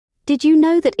Did you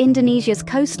know that Indonesia's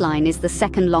coastline is the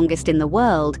second longest in the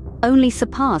world, only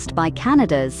surpassed by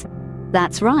Canada's?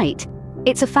 That's right.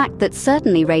 It's a fact that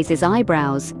certainly raises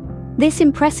eyebrows. This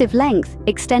impressive length,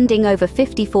 extending over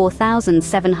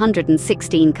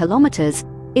 54,716 kilometers,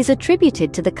 is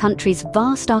attributed to the country's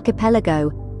vast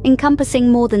archipelago, encompassing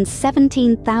more than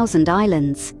 17,000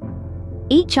 islands.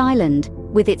 Each island,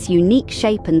 with its unique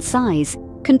shape and size,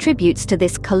 contributes to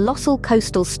this colossal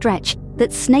coastal stretch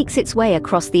that snakes its way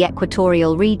across the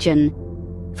equatorial region.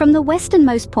 From the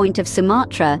westernmost point of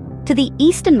Sumatra to the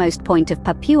easternmost point of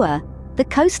Papua, the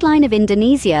coastline of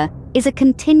Indonesia is a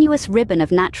continuous ribbon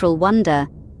of natural wonder,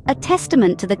 a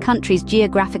testament to the country's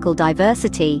geographical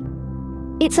diversity.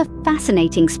 It's a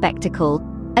fascinating spectacle,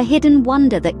 a hidden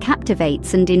wonder that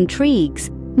captivates and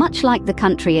intrigues, much like the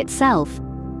country itself.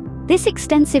 This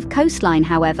extensive coastline,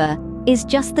 however, is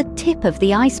just the tip of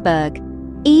the iceberg.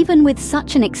 Even with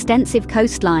such an extensive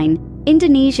coastline,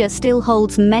 Indonesia still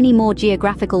holds many more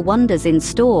geographical wonders in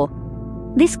store.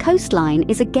 This coastline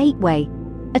is a gateway,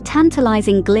 a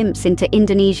tantalizing glimpse into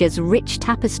Indonesia's rich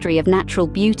tapestry of natural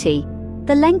beauty.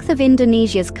 The length of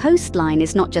Indonesia's coastline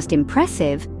is not just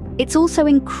impressive, it's also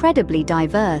incredibly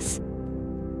diverse.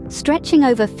 Stretching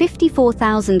over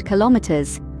 54,000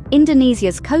 kilometers,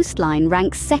 Indonesia's coastline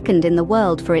ranks second in the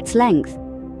world for its length.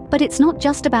 But it's not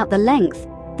just about the length,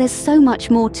 there's so much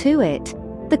more to it.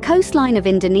 The coastline of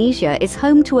Indonesia is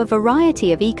home to a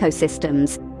variety of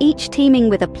ecosystems, each teeming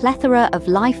with a plethora of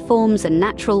life forms and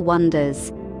natural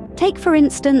wonders. Take, for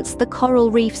instance, the coral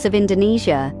reefs of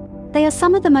Indonesia. They are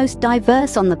some of the most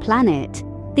diverse on the planet.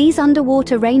 These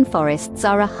underwater rainforests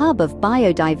are a hub of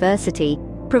biodiversity,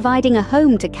 providing a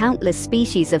home to countless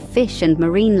species of fish and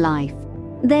marine life.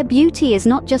 Their beauty is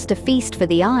not just a feast for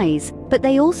the eyes, but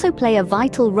they also play a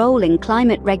vital role in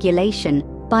climate regulation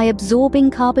by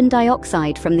absorbing carbon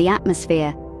dioxide from the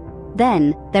atmosphere.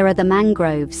 Then, there are the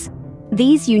mangroves.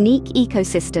 These unique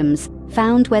ecosystems,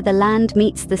 found where the land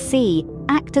meets the sea,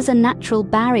 act as a natural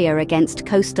barrier against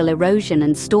coastal erosion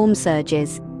and storm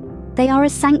surges. They are a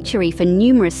sanctuary for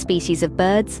numerous species of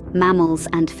birds, mammals,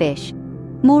 and fish.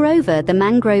 Moreover, the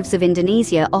mangroves of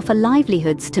Indonesia offer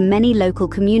livelihoods to many local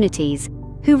communities,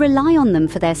 who rely on them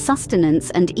for their sustenance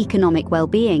and economic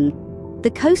well-being. The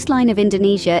coastline of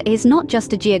Indonesia is not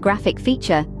just a geographic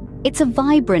feature, it's a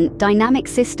vibrant, dynamic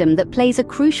system that plays a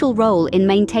crucial role in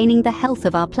maintaining the health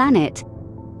of our planet.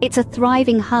 It's a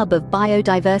thriving hub of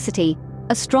biodiversity,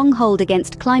 a stronghold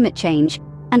against climate change,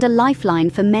 and a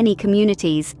lifeline for many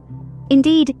communities.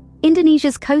 Indeed,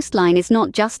 Indonesia's coastline is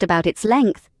not just about its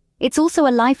length, it's also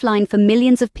a lifeline for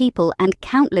millions of people and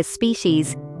countless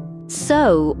species.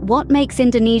 So, what makes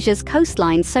Indonesia's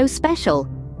coastline so special?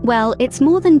 Well, it's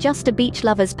more than just a beach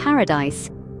lover's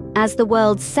paradise. As the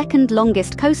world's second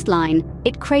longest coastline,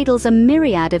 it cradles a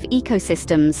myriad of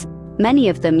ecosystems, many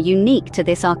of them unique to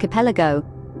this archipelago.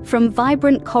 From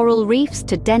vibrant coral reefs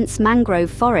to dense mangrove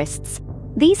forests,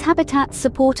 these habitats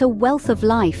support a wealth of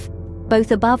life,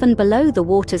 both above and below the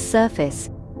water's surface.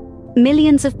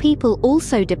 Millions of people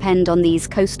also depend on these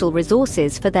coastal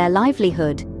resources for their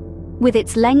livelihood. With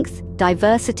its length,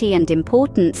 diversity, and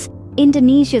importance,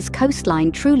 Indonesia's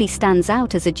coastline truly stands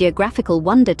out as a geographical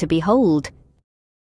wonder to behold.